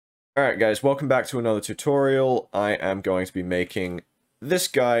Alright guys, welcome back to another tutorial. I am going to be making this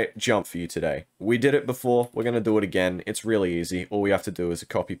guy jump for you today. We did it before, we're going to do it again. It's really easy. All we have to do is a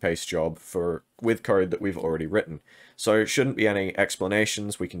copy-paste job with code that we've already written. So it shouldn't be any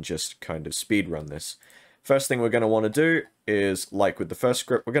explanations, we can just kind of speed run this. First thing we're going to want to do is, like with the first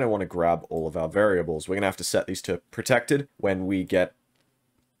script, we're going to want to grab all of our variables. We're going to have to set these to protected when we get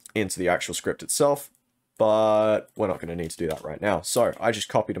into the actual script itself. But we're not going to need to do that right now. So I just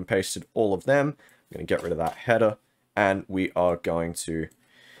copied and pasted all of them. I'm going to get rid of that header. And we are going to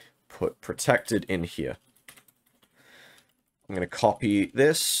put protected in here. I'm going to copy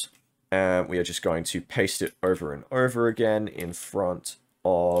this. And we are just going to paste it over and over again in front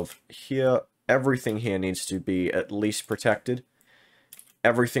of here. Everything here needs to be at least protected.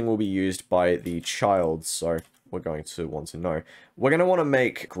 Everything will be used by the child. So we're going to want to know. We're going to want to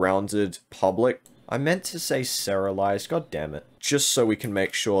make grounded public. I meant to say serialized, god damn it. Just so we can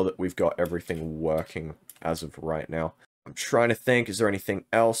make sure that we've got everything working as of right now. I'm trying to think, is there anything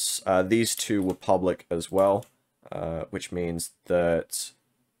else? These two were public as well, which means that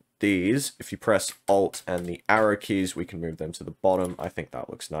these, if you press Alt and the arrow keys, we can move them to the bottom. I think that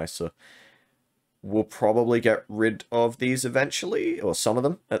looks nicer. We'll probably get rid of these eventually, or some of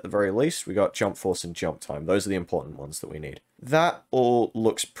them at the very least. We got jump force and jump time. Those are the important ones that we need. That all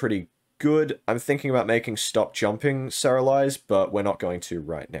looks pretty good. I'm thinking about making stop jumping serialized, but we're not going to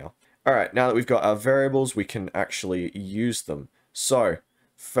right now. Alright, now that we've got our variables, we can actually use them. So,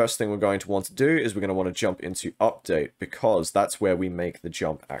 first thing we're going to want to do is we're going to want to jump into update, because that's where we make the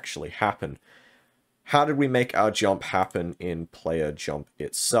jump actually happen. How did we make our jump happen in player jump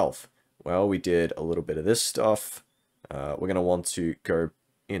itself? Well, we did a little bit of this stuff. We're going to want to go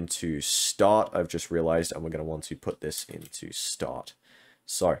into start, I've just realized, and we're going to want to put this into start.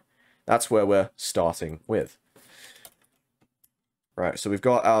 So, that's where we're starting with. Right, so we've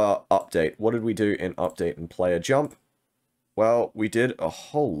got our update. What did we do in update and player jump? Well, we did a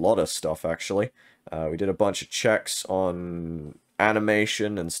whole lot of stuff, actually. We did a bunch of checks on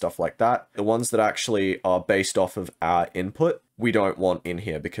animation and stuff like that. The ones that actually are based off of our input, we don't want in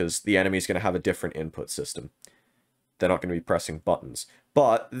here because the enemy is going to have a different input system. They're not going to be pressing buttons.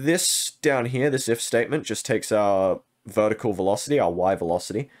 But this down here, this if statement, just takes our vertical velocity, our y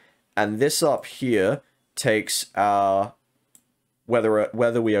velocity, and this up here takes our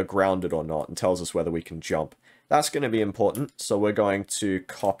whether we are grounded or not and tells us whether we can jump. That's going to be important, so we're going to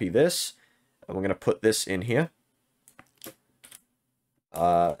copy this, and we're going to put this in here.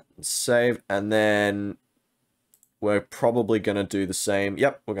 Save, and then we're probably going to do the same.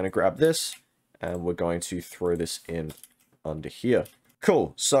 Yep, we're going to grab this, and we're going to throw this in under here.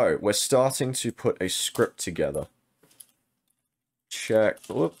 Cool, so we're starting to put a script together. Check,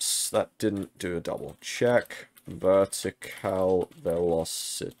 whoops, that didn't do a double. Check vertical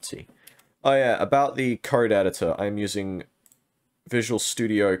velocity. Oh yeah, about the code editor, I'm using Visual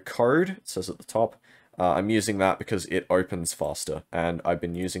Studio Code, it says at the top. I'm using that because it opens faster, and I've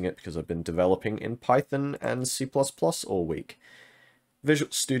been using it because I've been developing in Python and C++ all week.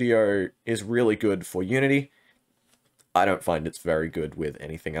 Visual Studio is really good for Unity. I don't find it's very good with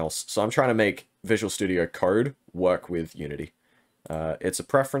anything else, so I'm trying to make Visual Studio Code work with Unity. It's a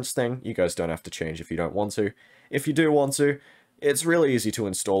preference thing. You guys don't have to change if you don't want to. If you do want to, it's really easy to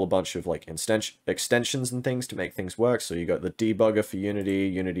install a bunch of like extensions and things to make things work. So you got the debugger for Unity,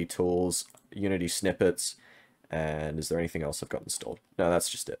 Unity tools, Unity snippets, and is there anything else I've got installed? No, that's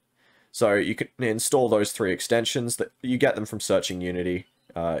just it. So you can install those three extensions. That you get them from searching Unity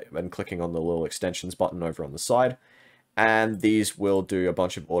and clicking on the little extensions button over on the side. And these will do a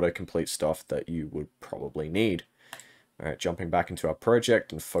bunch of autocomplete stuff that you would probably need. Alright, jumping back into our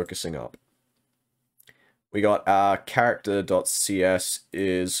project and focusing up. We got our character.cs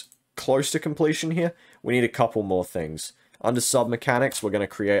is close to completion here. We need a couple more things. Under submechanics, we're going to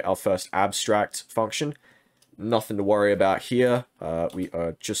create our first abstract function. Nothing to worry about here. We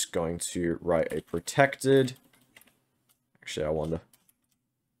are just going to write a protected. Actually, I wonder.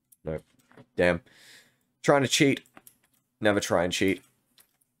 No. Damn. Trying to cheat. Never try and cheat.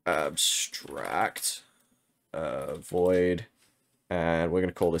 Abstract. Void, and we're going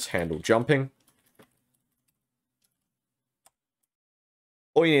to call this handle jumping.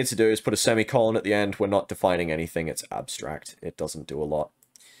 All you need to do is put a semicolon at the end. We're not defining anything, it's abstract. It doesn't do a lot.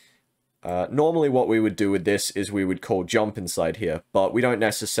 Normally what we would do with this is we would call jump inside here, but we don't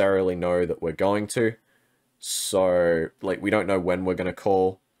necessarily know that we're going to. So, like, we don't know when we're going to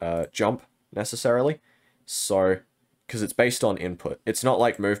call jump, necessarily. So, because it's based on input. It's not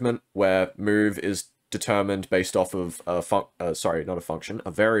like movement, where move is determined based off of a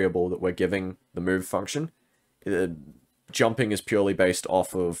a variable that we're giving the move function. jumping is purely based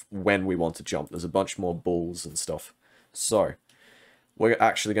off of when we want to jump. There's a bunch more balls and stuff. So, we're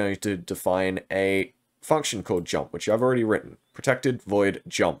actually going to define a function called jump, which I've already written. Protected void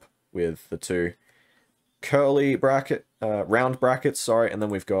jump with the two curly bracket, round brackets, sorry, and then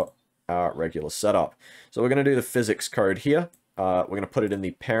we've got our regular setup. So we're going to do the physics code here. We're going to put it in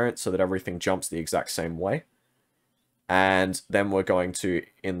the parent so that everything jumps the exact same way. And then we're going to,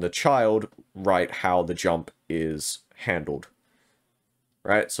 in the child, write how the jump is handled.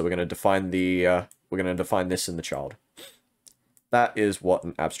 Right? So we're going to define the, we're going to define this in the child. That is what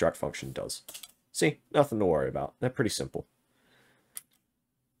an abstract function does. See, nothing to worry about. They're pretty simple.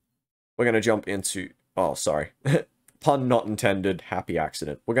 We're going to jump into... Oh, sorry. Pun not intended. Happy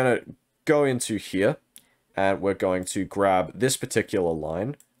accident. We're going to go into here, and we're going to grab this particular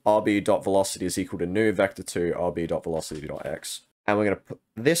line. rb.velocity is equal to new vector2 rb.velocity.x. And we're going to put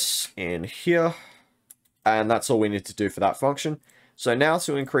this in here. And that's all we need to do for that function. So now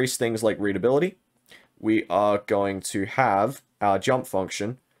to increase things like readability, we are going to have our jump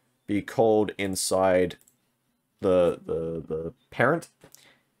function be called inside the parent.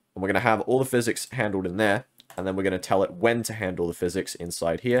 And we're going to have all the physics handled in there. And then we're going to tell it when to handle the physics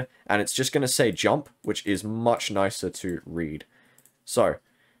inside here. And it's just going to say jump, which is much nicer to read. So,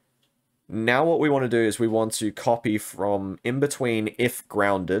 now what we want to do is we want to copy from in between if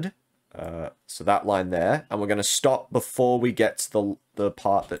grounded. So that line there. And we're going to stop before we get to the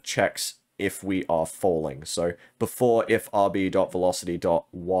part that checks if we are falling. So before if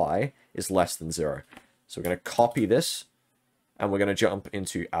rb.velocity.y is less than 0. So we're going to copy this. And we're going to jump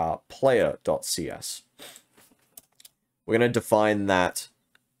into our player.cs. We're going to define that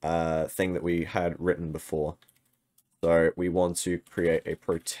thing that we had written before. So we want to create a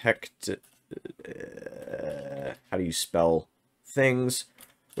protected... how do you spell things?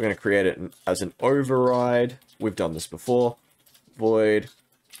 We're going to create it as an override. We've done this before. Void.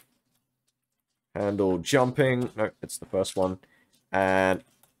 Handle jumping. No, it's the first one. And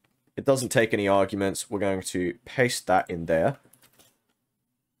it doesn't take any arguments. We're going to paste that in there.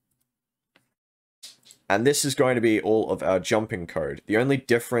 And this is going to be all of our jumping code. The only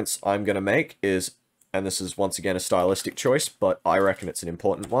difference I'm going to make is, and this is once again a stylistic choice, but I reckon it's an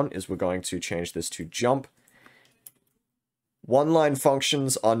important one, is we're going to change this to jump. One-line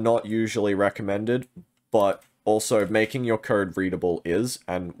functions are not usually recommended, but also making your code readable is,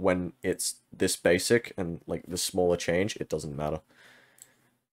 and when it's this basic and like the smaller change, it doesn't matter.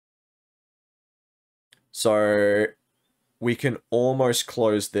 So we can almost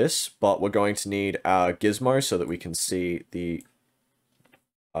close this, but we're going to need our gizmo so that we can see the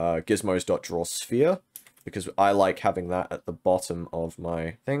gizmos.drawSphere, because I like having that at the bottom of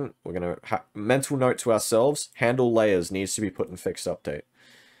my thing. We're going to mental note to ourselves, handle layers needs to be put in fixed update.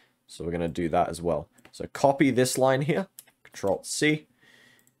 So we're going to do that as well. So copy this line here, Control-C,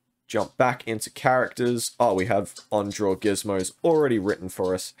 jump back into characters. Oh, we have onDrawGizmos already written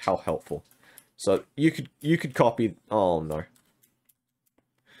for us. How helpful. So you could copy... Oh, no.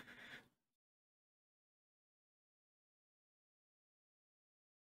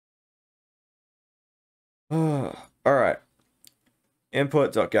 Alright.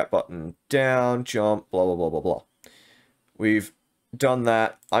 Input.getButton down, jump, blah, blah, blah, blah, blah. We've done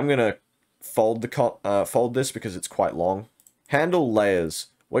that. I'm going to fold this because it's quite long. Handle layers.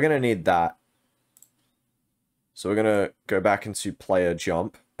 We're going to need that. So we're going to go back into player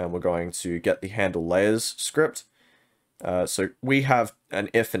jump. And we're going to get the handle layers script. So we have an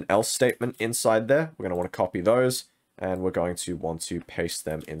if and else statement inside there. We're going to want to copy those. And we're going to want to paste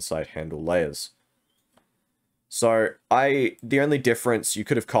them inside handle layers. So the only difference, you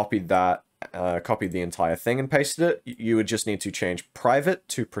could have copied that, copied the entire thing and pasted it. You would just need to change private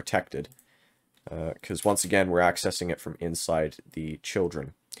to protected. Because once again, we're accessing it from inside the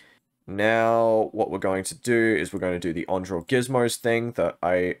children. Now, what we're going to do is we're going to do the onDrawGizmos thing that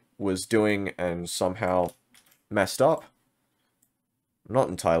I was doing and somehow messed up. I'm not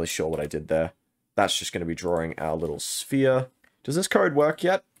entirely sure what I did there. That's just going to be drawing our little sphere. Does this code work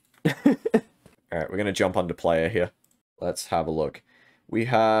yet? Alright, we're going to jump onto player here. Let's have a look. We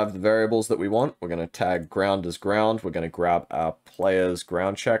have the variables that we want. We're going to tag ground as ground. We're going to grab our player's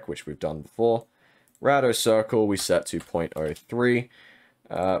ground check, which we've done before. Rado circle we set to 0.03.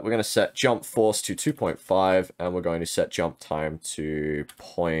 We're going to set jump force to 2.5, and we're going to set jump time to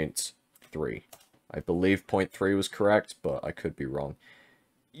 0.3. I believe 0.3 was correct, but I could be wrong.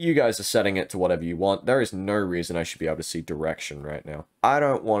 You guys are setting it to whatever you want. There is no reason I should be able to see direction right now. I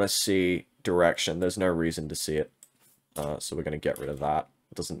don't want to see direction. There's no reason to see it. So we're going to get rid of that.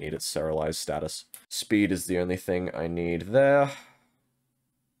 It doesn't need its serialized status. Speed is the only thing I need there.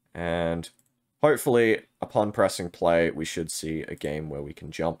 And hopefully, upon pressing play, we should see a game where we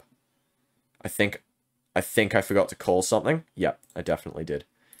can jump. I think I forgot to call something. Yep, I definitely did.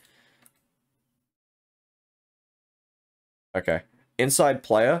 Okay. Inside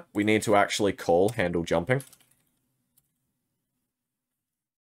player, we need to actually call handle jumping.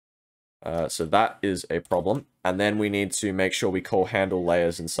 So that is a problem. And then we need to make sure we call handle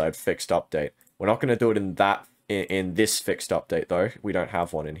layers inside fixed update. We're not going to do it in this fixed update, though. We don't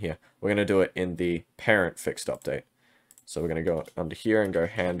have one in here. We're going to do it in the parent fixed update. So we're going to go under here and go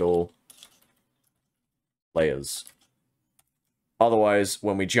handle layers. Otherwise,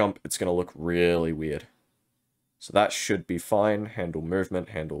 when we jump, it's going to look really weird. So that should be fine. Handle movement,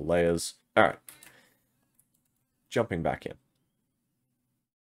 handle layers. All right. Jumping back in.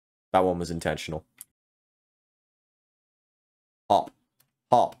 That one was intentional. Hop.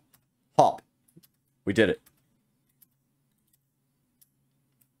 Hop. Hop. We did it.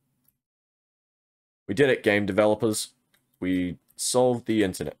 We did it, game developers. We solved the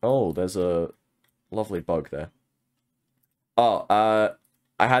internet. Oh, there's a lovely bug there. Oh,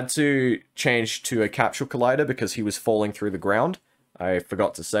 I had to change to a capsule collider because he was falling through the ground. I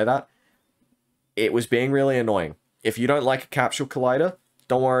forgot to say that. It was being really annoying. If you don't like a capsule collider,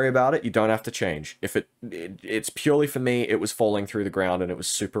 don't worry about it. You don't have to change. If it's purely for me, it was falling through the ground and it was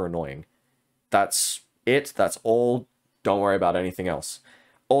super annoying. That's it. That's all. Don't worry about anything else.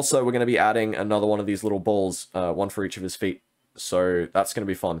 Also, we're going to be adding another one of these little balls, one for each of his feet. So that's going to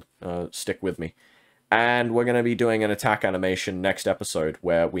be fun. Stick with me. And we're going to be doing an attack animation next episode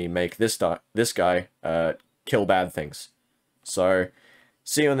where we make this guy kill bad things. So,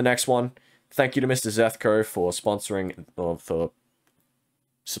 see you in the next one. Thank you to Mr. Zethko for sponsoring, or for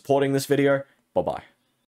supporting this video. Bye-bye.